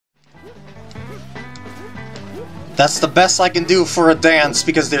That's the best I can do for a dance,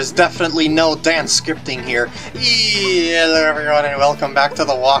 because there's definitely no dance scripting here. Hello everyone, and welcome back to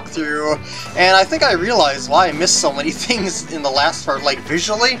the walkthrough. And I think I realized why I missed so many things in the last part, like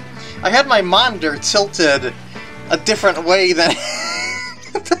visually. I had my monitor tilted a different way than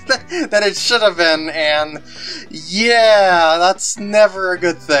that it should have been, and yeah, that's never a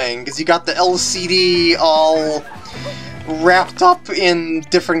good thing, because you got the LCD all wrapped up in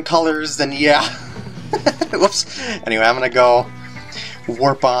different colors, then yeah. Whoops. Anyway, I'm gonna go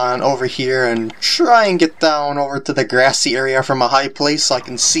warp on over here and try and get down over to the grassy area from a high place so I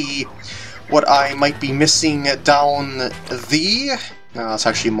can see what I might be missing down the... No, it's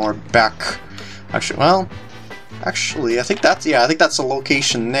actually more back. Actually, well... Actually, I think that's... Yeah, I think that's the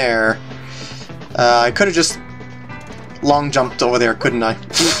location there. I could have just long jumped over there, couldn't I?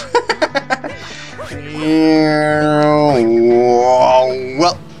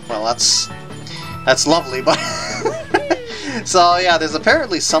 Well, that's lovely, but... So, yeah, there's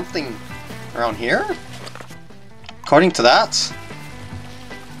apparently something around here? According to that?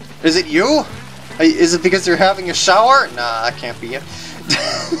 Is it you? Is it because you're having a shower? Nah, that can't be it.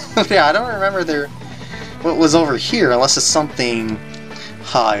 Yeah, I don't remember what was over here, unless it's something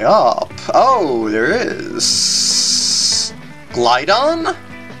high up. Oh, there is... Glydon?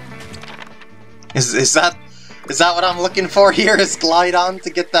 Is that what I'm looking for here, is Glydon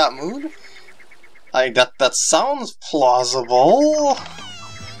to get that mood? That sounds plausible.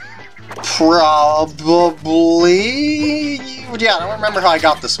 Probably... Yeah, I don't remember how I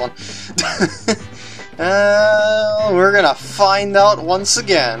got this one. We're gonna find out once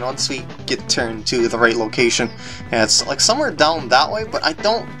again, once we get turned to the right location. Yeah, it's like somewhere down that way, but I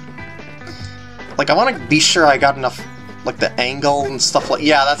don't... Like, I want to be sure I got enough, like, the angle and stuff like...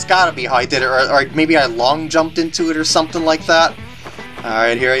 Yeah, that's gotta be how I did it, or maybe I long jumped into it or something like that.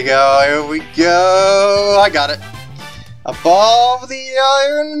 Alright, here we go, I got it. Above the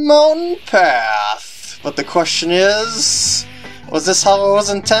Iron Mountain Path. But the question is... Was this how it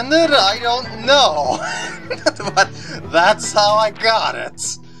was intended? I don't know. But that's how I got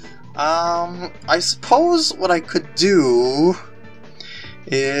it. I suppose what I could do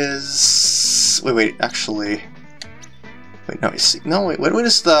is... Wait, actually... Wait, no, you see... No, wait, what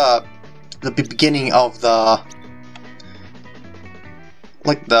is the beginning of the...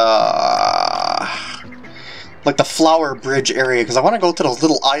 Like the flower bridge area, because I want to go to those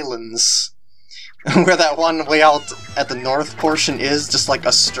little islands where that one way out at the north portion is, just like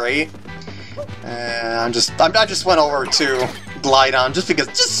astray. I just went over to Glydon just because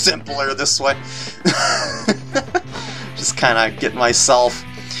it's just simpler this way. Just kind of get myself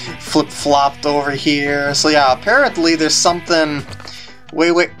flip-flopped over here. So yeah, apparently there's something...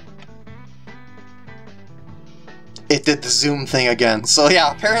 Wait. It did the zoom thing again. So yeah,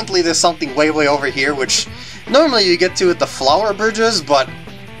 apparently there's something way over here, which normally you get to at the flower bridges, but,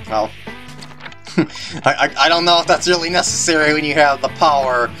 well, I don't know if that's really necessary when you have the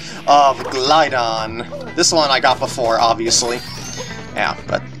power of Glydon. This one I got before, obviously. Yeah,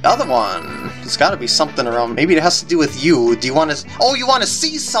 but the other one, there's gotta be something around. Maybe it has to do with you. Do you want to... Oh, you want to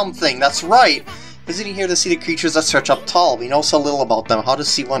see something! That's right! Visiting here to see the creatures that stretch up tall. We know so little about them. How to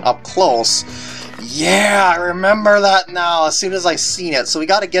see one up close. Yeah, I remember that now, as soon as I seen it. So we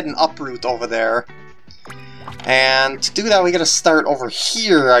gotta get an Uproot over there. And to do that, we gotta start over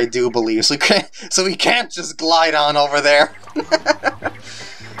here, I do believe. So we can't just glide on over there.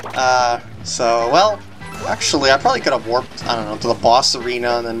 Well, actually, I probably could have warped, I don't know, to the boss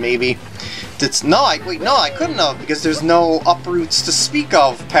arena, and then maybe... Wait, no, I couldn't have, because there's no Uproots to speak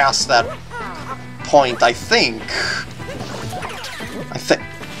of past that point, I think.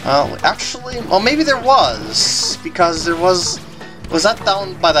 Well, actually, well, maybe there was, because there was that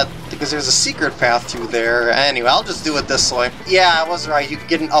down by that, because there's a secret path through there. Anyway, I'll just do it this way. Yeah, I was right, you could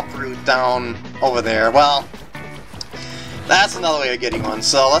get an Uproot down over there. Well, that's another way of getting one,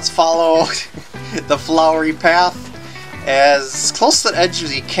 so let's follow the flowery path as close to the edge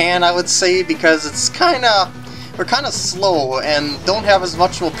as you can, I would say, because it's we're kind of slow and don't have as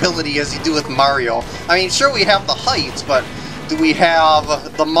much mobility as you do with Mario. I mean, sure, we have the height, but do we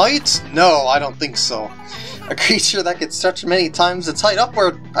have the might? No, I don't think so. A creature that could stretch many times its height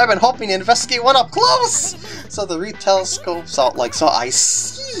upward. I've been hoping to investigate one up close! So the re-telescopes out like so. I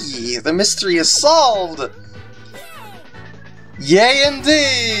see! The mystery is solved! Yay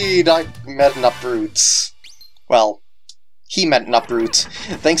indeed! I met an Uproot. Well, he met an Uproot.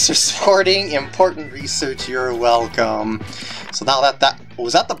 Thanks for supporting important research, you're welcome. So now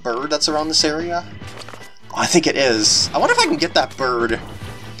was that the bird that's around this area? Oh, I think it is. I wonder if I can get that bird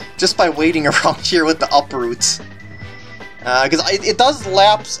just by waiting around here with the Uproot. Because it does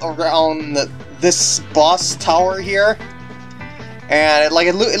lapse around this boss tower here, and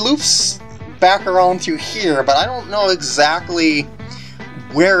it loops back around through here, but I don't know exactly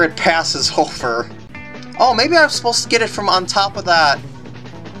where it passes over. Oh, maybe I'm supposed to get it from on top of that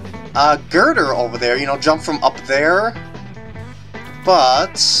girder over there, you know, jump from up there.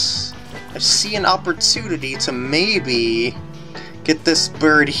 But I see an opportunity to maybe get this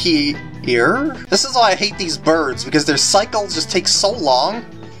bird here. This is why I hate these birds, because their cycles just take so long.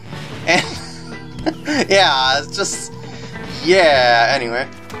 And yeah, it's just... yeah, anyway.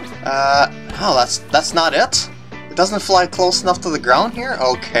 Oh, that's not it? It doesn't fly close enough to the ground here?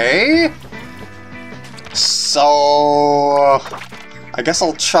 Okay. So... I guess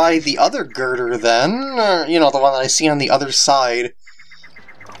I'll try the other girder then. You know, the one that I see on the other side.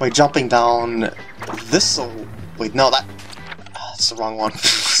 By jumping down this... wait, no, that's the wrong one.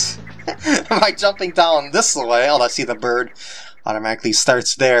 By jumping down this way... oh, I see the bird automatically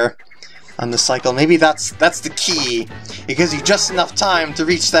starts there on the cycle. Maybe that's the key. It gives you just enough time to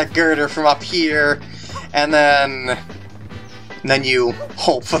reach that girder from up here, and then you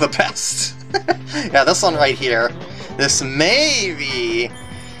hope for the best. Yeah, this one right here. This may be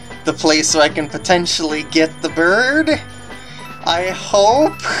the place where I can potentially get the bird. I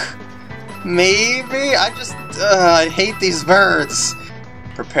hope. Maybe. I hate these birds.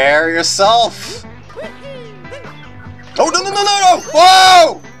 Prepare yourself. Oh, no!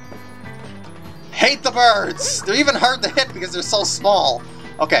 Whoa! Hate the birds. They're even hard to hit because they're so small.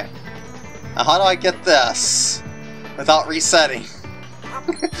 Okay. Now how do I get this without resetting?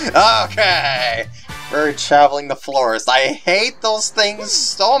 Okay. Bird traveling the floors. I hate those things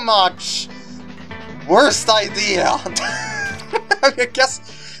so much. Worst idea. I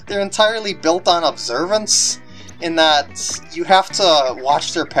guess they're entirely built on observance, in that you have to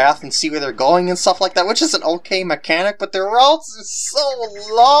watch their path and see where they're going and stuff like that, which is an okay mechanic, but their routes are so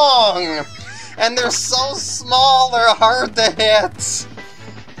long, and they're so small, they're hard to hit.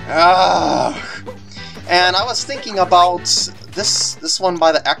 Ugh. And I was thinking about this one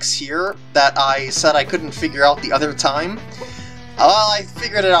by the X here that I said I couldn't figure out the other time. Well, I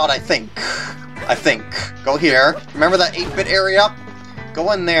figured it out, I think. Go here. Remember that 8-bit area?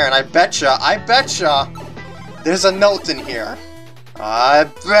 Go in there, and I betcha, there's a note in here. I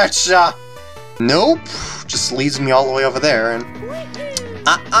betcha! Nope. Just leads me all the way over there, and...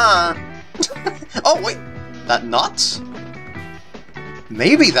 oh, wait. That nut?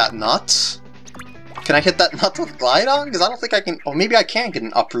 Maybe that nut? Can I hit that nut with Glydon? Because I don't think I can... oh, maybe I can get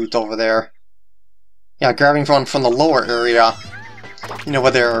an Uproot over there. Yeah, grabbing one from the lower area. You know,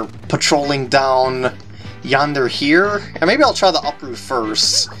 where they're patrolling down yonder here. And maybe I'll try the Uproot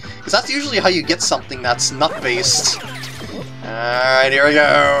first. Because that's usually how you get something that's nut-based. Alright, here we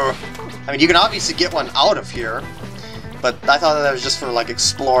go. I mean, you can obviously get one out of here. But I thought that was just for, like,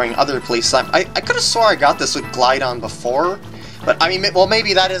 exploring other places. I could have swore I got this with Glydon before. But, I mean, well,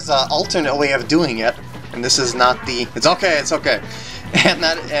 maybe that is an alternate way of doing it. And this is not the... it's okay.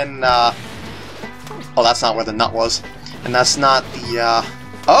 Oh, that's not where the nut was. And that's not the,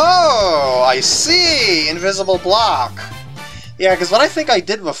 oh, I see! Invisible block! Yeah, because what I think I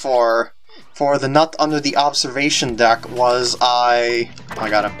did before, for the nut under the observation deck, was I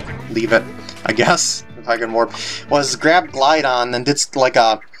gotta leave it, I guess, if I can warp, was grab Glydon and did, like,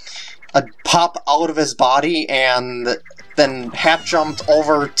 a pop out of his body, and then hat jumped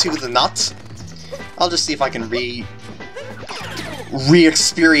over to the nut. I'll just see if I can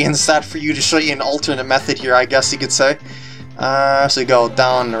re-experience that for you to show you an alternate method here, I guess you could say. So you go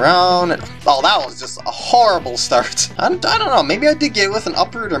down and around. Oh, that was just a horrible start. I don't know, maybe I did get it with an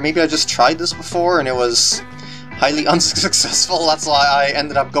Uproot, or maybe I just tried this before and it was highly unsuccessful. That's why I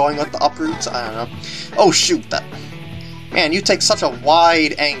ended up going with the Uproot. I don't know. Oh shoot, that... man, you take such a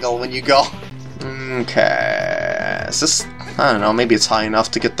wide angle when you go. Okay, is this... I don't know, maybe it's high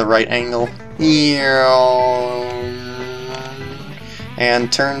enough to get the right angle.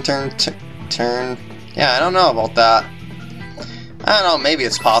 And turn. Yeah, I don't know about that. I don't know, maybe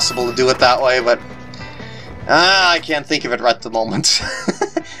it's possible to do it that way, but... I can't think of it right at the moment.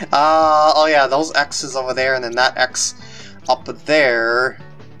 Oh yeah, those X's over there, and then that X up there.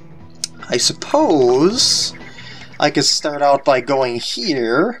 I suppose I could start out by going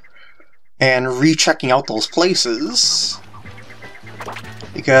here and rechecking out those places.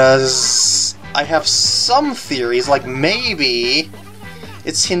 Because I have some theories, like maybe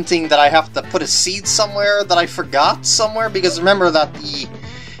it's hinting that I have to put a seed somewhere that I forgot somewhere, because remember that the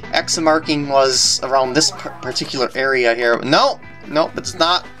X marking was around this particular area here. Nope, it's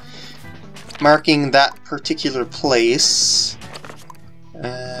not marking that particular place.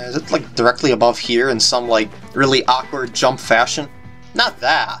 Is it like directly above here in some like really awkward jump fashion? Not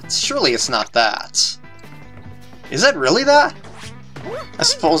that. Surely it's not that. Is it really that? I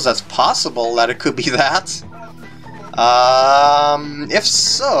suppose that's possible that it could be that. If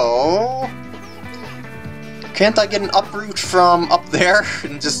so... Can't I get an uproot from up there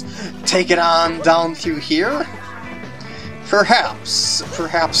and just take it on down through here? Perhaps.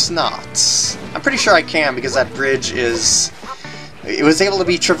 Perhaps not. I'm pretty sure I can because that bridge is... It was able to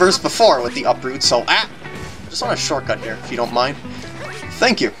be traversed before with the uproot, so... I just want a shortcut here, if you don't mind.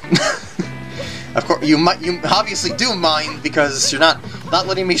 Thank you. Of course, you obviously do mind because you're not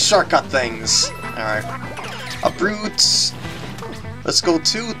letting me shortcut things. Alright. Uproot. Let's go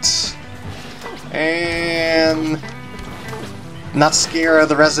toot. And not scare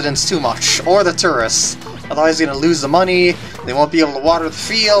the residents too much, or the tourists. Otherwise they're gonna lose the money, they won't be able to water the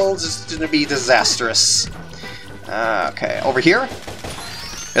fields, it's gonna be disastrous. Okay, over here?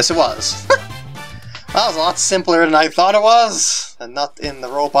 Yes it was. That was a lot simpler than I thought it was, and not in the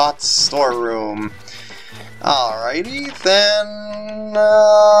Robot Storeroom. Alrighty, then...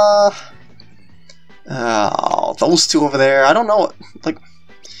 Oh, those two over there, I don't know, like...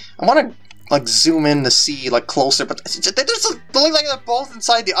 I wanna... like zoom in to see like closer, but they just look like they're both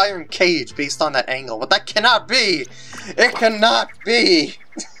inside the iron cage based on that angle. But that cannot be. It cannot be.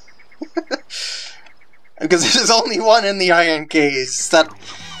 Because there's only one in the iron cage. It's that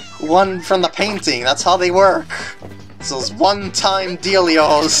one from the painting. That's how they work. It's those one-time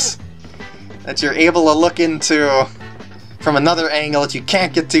dealios that you're able to look into from another angle that you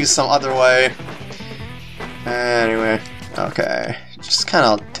can't get to some other way. Anyway, okay. Just kind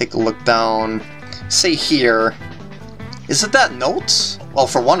of take a look down. Say here. Is it that note? Well,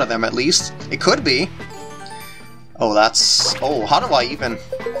 for one of them at least. It could be. Oh, that's... Oh, how do I even...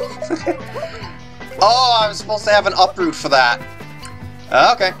 Oh, I was supposed to have an uproot for that.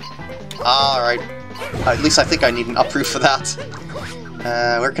 Okay. Alright. At least I think I need an uproot for that.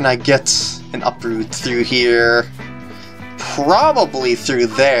 Where can I get an uproot? Through here. Probably through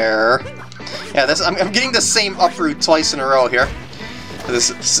there. Yeah, I'm getting the same uproot twice in a row here.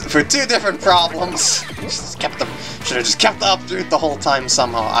 For two different problems. Should have just kept the uproot the whole time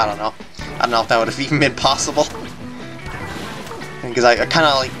somehow. I don't know. I don't know if that would have even been possible. Because I kind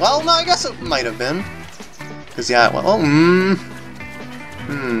of like... Well, no, I guess it might have been. Because, yeah, well...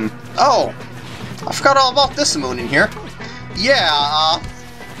 Oh! I forgot all about this moon in here. Yeah,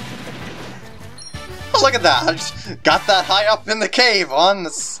 Oh, look at that! I just got that high up in the cave on.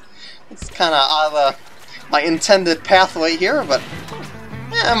 It's kind of out of my intended pathway here, but...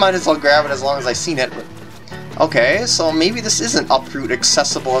 I might as well grab it as long as I've seen it. But... Okay, so maybe this isn't uproot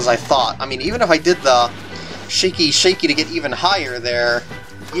accessible as I thought. I mean, even if I did the shaky to get even higher there,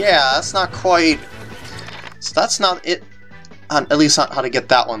 yeah, that's not quite... So that's not it, at least not how to get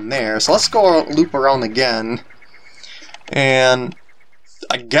that one there. So let's go loop around again, and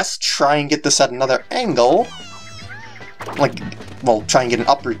I guess try and get this at another angle. Like, well, try and get an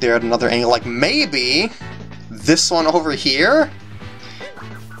uproot there at another angle, like maybe this one over here?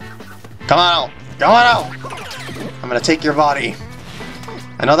 Come on out! Come on out! I'm gonna take your body.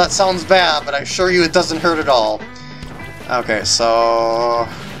 I know that sounds bad, but I assure you it doesn't hurt at all. Okay, so...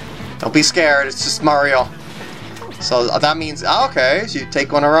 Don't be scared, it's just Mario. So that means... Okay, so you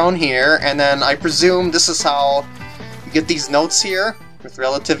take one around here, and then I presume this is how you get these notes here with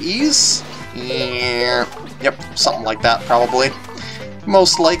relative ease? Yeah. Yep, something like that, probably.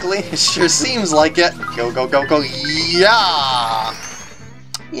 Most likely. It sure seems like it. Go, go, go, go. Yeah!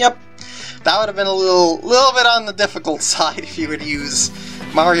 Yep. That would have been a little bit on the difficult side if you would use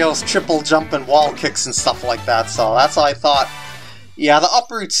Mario's triple jump and wall kicks and stuff like that, so that's how I thought. Yeah, the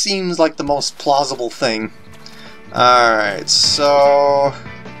uproot seems like the most plausible thing. Alright, so...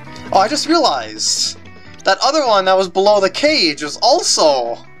 Oh, I just realized! That other one that was below the cage was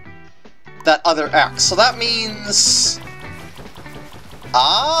also that other X, so that means...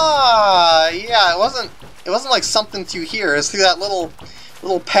 Ah, yeah, it wasn't like something through here, it's through that little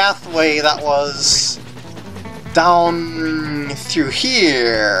pathway that was down through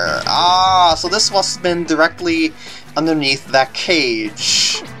here. Ah, so this must have been directly underneath that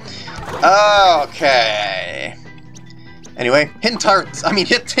cage. Okay. Anyway, hint time! I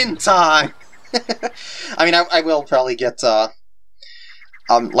mean, I will probably get,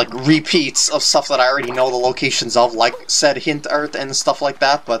 like, repeats of stuff that I already know the locations of, like said hint art and stuff like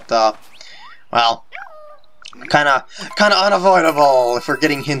that, but, well... Kinda unavoidable if we're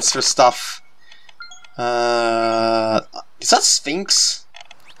getting hints for stuff. Is that Sphinx?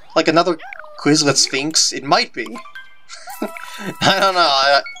 Like another Quizlet Sphinx? It might be. I don't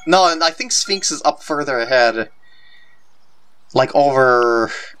know. No, I think Sphinx is up further ahead. Like over,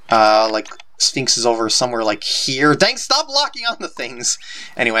 like Sphinx is over somewhere like here. Dang, stop locking on the things!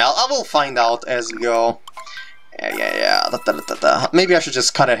 Anyway, I will find out as we go. Yeah. Maybe I should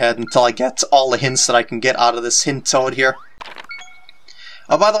just cut ahead until I get all the hints that I can get out of this hint toad here.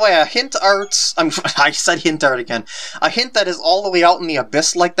 Oh, by the way, a hint art... I said hint art again. A hint that is all the way out in the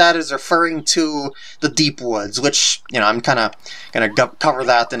abyss like that is referring to the deep woods, which, you know, I'm kind of going to cover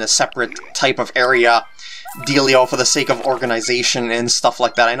that in a separate type of area dealio for the sake of organization and stuff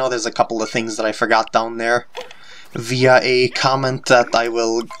like that. I know there's a couple of things that I forgot down there via a comment that I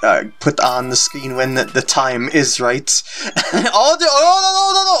will put on the screen when the time is right.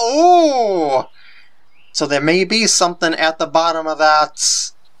 Oh! So there may be something at the bottom of that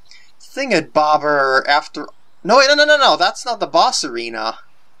thingamabobber after... No, wait, no, that's not the boss arena.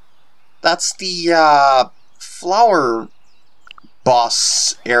 That's the flower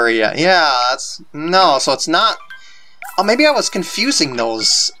boss area. Yeah, that's... No, so it's not... Oh, maybe I was confusing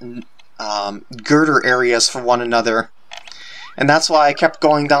those girder areas for one another. And that's why I kept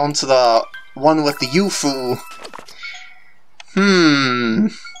going down to the one with the YooFoe.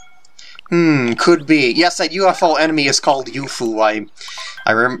 Could be. Yes, that UFO enemy is called YooFoe.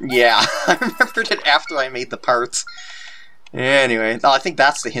 Yeah, I remembered it after I made the part. Anyway, I think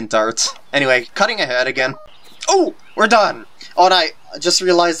that's the hint art. Anyway, cutting ahead again. Oh, we're done! Oh, and I just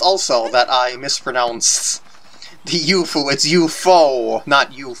realized also that I mispronounced the YooFoe. It's YooFoe,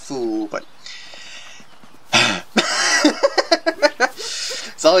 not YooFoe, but...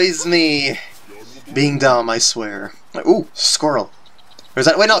 It's always me being dumb, I swear. Ooh, squirrel. Or is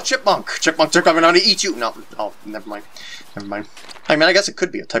that? Wait, no, chipmunk! Chipmunk, they're coming out to eat you! No, oh, never mind. I mean, I guess it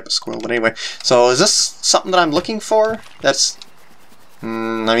could be a type of squirrel, but anyway. So, is this something that I'm looking for? That's... I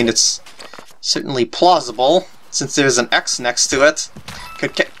mean, it's certainly plausible, since there's an X next to it.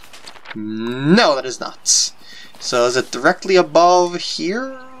 No, that is not. So, is it directly above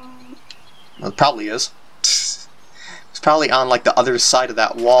here? Well, it probably is. It's probably on, like, the other side of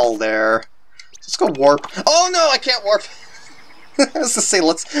that wall there. Let's go warp. Oh, no, I can't warp! I was to say,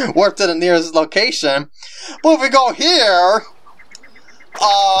 let's warp to the nearest location. But if we go here...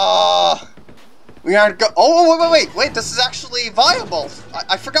 we aren't go... Oh, wait, this is actually viable!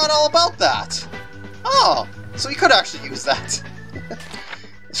 I forgot all about that! Oh, so we could actually use that.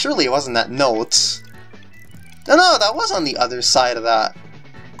 Surely it wasn't that note. No, that was on the other side of that.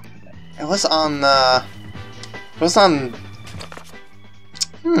 It was on, It was on...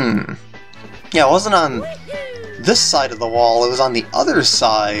 Yeah, it wasn't on... this side of the wall, it was on the other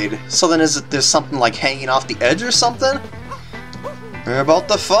side. So then there's something like hanging off the edge or something? We're about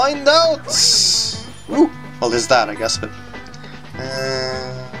to find out! Ooh, well there's that I guess, but...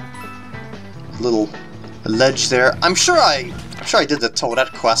 little ledge there. I'm sure I did the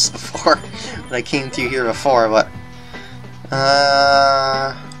Toadette quest before, when I came through here before, but...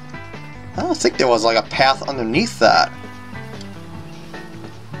 I don't think there was like a path underneath that.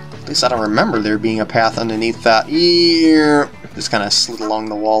 At least I don't remember there being a path underneath that. Just kind of slid along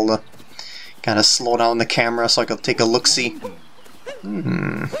the wall to kind of slow down the camera so I could take a look-see.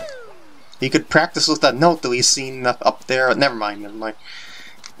 You could practice with that note that we've seen up there. Never mind.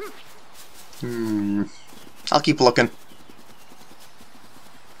 I'll keep looking.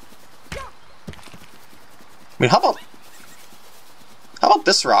 I mean, how about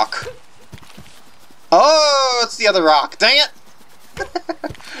this rock? Oh, it's the other rock. Dang it!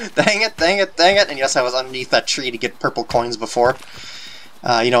 Dang it. And yes, I was underneath that tree to get purple coins before.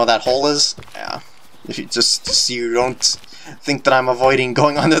 You know where that hole is? Yeah. If you just you don't think that I'm avoiding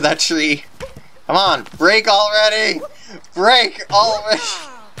going under that tree. Come on, break already! Break already!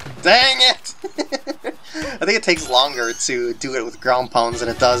 Dang it! I think it takes longer to do it with ground pounds than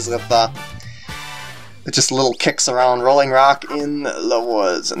it does with just little kicks around Rolling Rock in the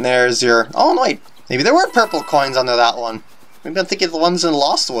woods. And there's your... Oh, no, wait. Maybe there were purple coins under that one. Maybe I'm thinking of the ones in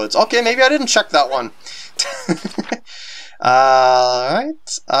Lost Woods. Okay, maybe I didn't check that one.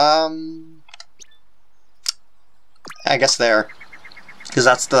 Alright. I guess there. Because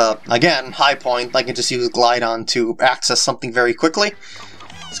that's the, again, high point. I can just use Glydon to access something very quickly.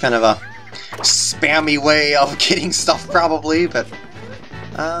 It's kind of a spammy way of getting stuff, probably, but...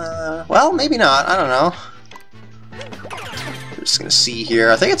 well, maybe not. I don't know. We're just gonna see here.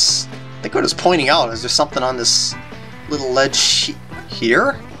 I think what it's pointing out is there's something on this little ledge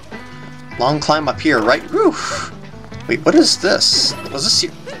here? Long climb up here, right? Whew. Wait, what is this? Was this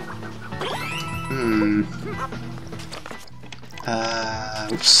here?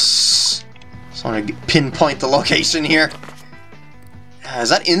 Oops. Just want to pinpoint the location here. Is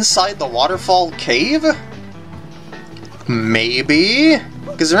that inside the waterfall cave? Maybe?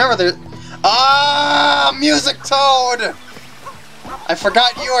 Because remember, there... Ah! Music Toad! I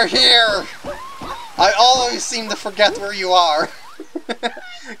forgot you are here! I always seem to forget where you are.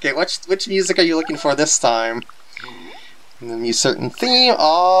 Okay, which music are you looking for this time? A certain theme.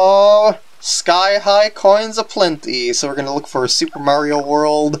 Oh, sky high coins aplenty. So we're gonna look for Super Mario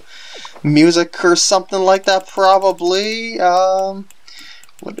World music or something like that, probably. What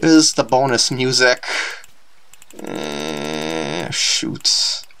is the bonus music?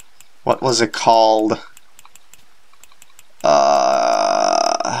 Shoot. What was it called?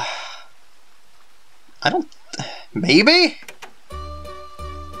 I don't... Maybe?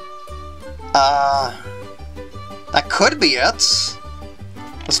 That could be it.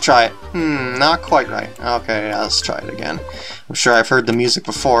 Let's try it. Not quite right. Okay, yeah, let's try it again. I'm sure I've heard the music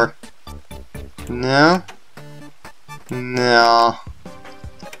before. No? No.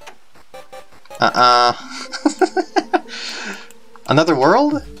 Another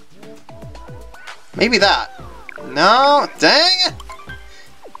world? Maybe that. No? Dang it!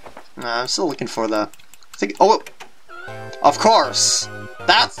 No, I'm still looking for the... Oh! Of course!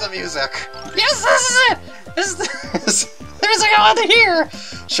 That's the music! Yes, this is it! This is the music I want to hear!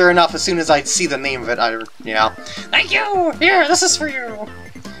 Sure enough, as soon as I see the name of it, yeah. Thank you! Here, this is for you!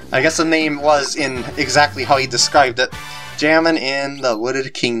 I guess the name was in exactly how he described it. Jammin' in the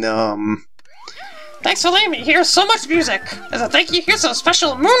Wooded Kingdom. Thanks for letting me hear so much music! As a thank you, here's some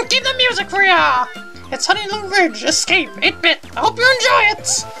special Moon Kingdom music for ya! It's Honeylune Ridge, Escape, 8-bit! I hope you enjoy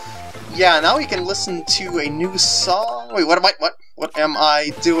it! Yeah, now we can listen to a new song. Wait, what am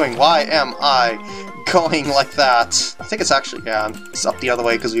I doing? Why am I going like that? I think it's actually, yeah, it's up the other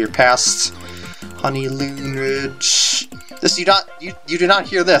way because we were past Honeylune Ridge. This, you do not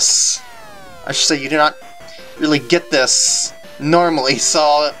hear this. I should say you do not really get this normally,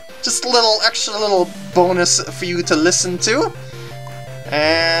 so just a little extra little bonus for you to listen to.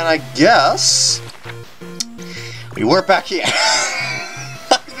 And I guess we were back here.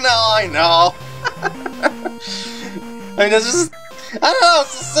 No, I know. I mean, it's just, I don't know,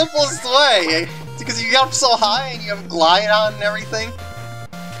 it's the simplest way. Because you get up so high and you have Glydon and everything.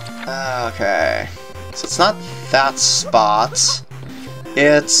 Okay. So it's not that spot.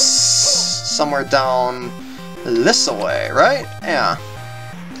 It's somewhere down this way, right? Yeah.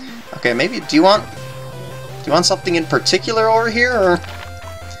 Okay, maybe, do you want something in particular over here,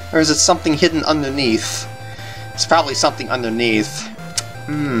 or is it something hidden underneath? It's probably something underneath.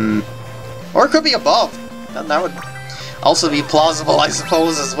 Or it could be above. That would also be plausible, I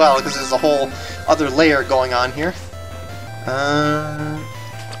suppose, as well, because there's a whole other layer going on here.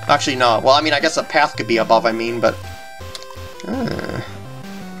 Actually, no. Well, I mean, I guess a path could be above, I mean, but...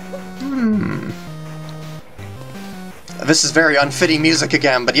 This is very unfitting music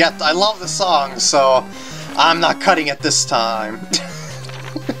again, but yet I love the song, so I'm not cutting it this time.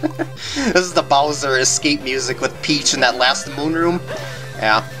 This is the Bowser escape music with Peach in that last moon room.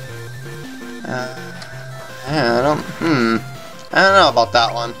 Yeah. I don't know about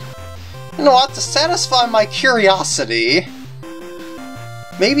that one. You know what? To satisfy my curiosity,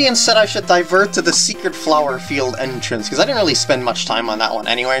 maybe instead I should divert to the secret flower field entrance, because I didn't really spend much time on that one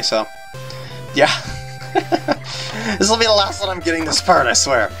anyway, so... Yeah. This will be the last one I'm getting this part, I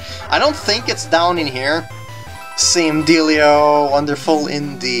swear. I don't think it's down in here. Same dealio, wonderful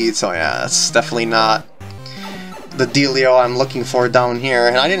indeed. So yeah, that's definitely not the dealio I'm looking for down here.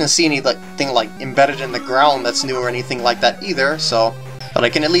 And I didn't see anything like embedded in the ground that's new or anything like that either, so... But I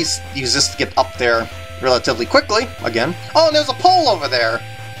can at least use this to get up there relatively quickly, again. Oh, and there's a pole over there!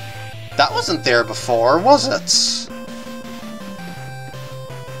 That wasn't there before, was it?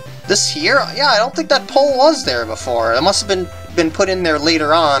 This here? Yeah, I don't think that pole was there before. It must have been put in there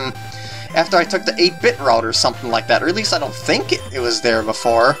later on, after I took the 8-bit route or something like that. Or at least I don't think it was there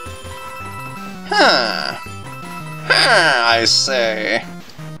before. Huh. I say.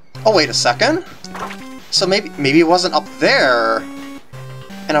 Oh, wait a second. So maybe it wasn't up there.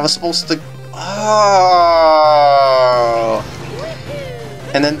 And I was supposed to... Oh.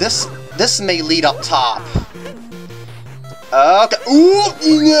 And then this may lead up top. Okay. Ooh,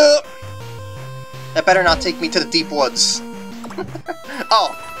 no. That better not take me to the deep woods.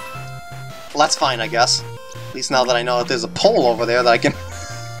 Oh. Well, that's fine, I guess. At least now that I know that there's a pole over there that I can...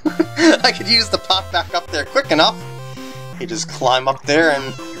 I could use to pop back up there quick enough. You just climb up there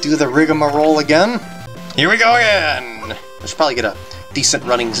and do the rigmarole again. Here we go again! I should probably get a decent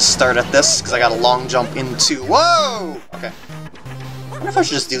running start at this, because I got a long jump into... Whoa! Okay. I wonder if I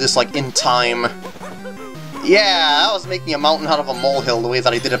should just do this, like, in time. Yeah, I was making a mountain out of a molehill the way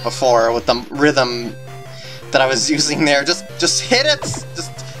that I did it before, with the rhythm that I was using there. Just hit it!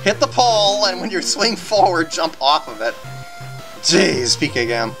 Just hit the pole, and when you swing forward, jump off of it. Jeez, peek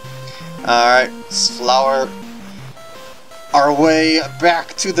again. Alright, flower... our way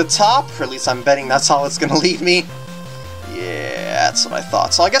back to the top, or at least I'm betting that's how it's gonna lead me. Yeah, that's what I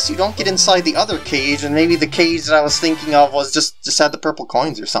thought. So I guess you don't get inside the other cage, and maybe the cage that I was thinking of was just had the purple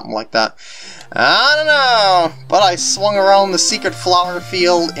coins or something like that. I don't know, but I swung around the secret flower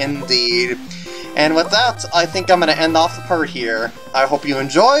field indeed. And with that, I think I'm going to end off the part here. I hope you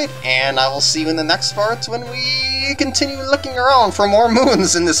enjoyed, and I will see you in the next part when we continue looking around for more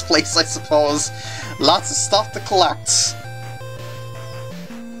moons in this place, I suppose. Lots of stuff to collect.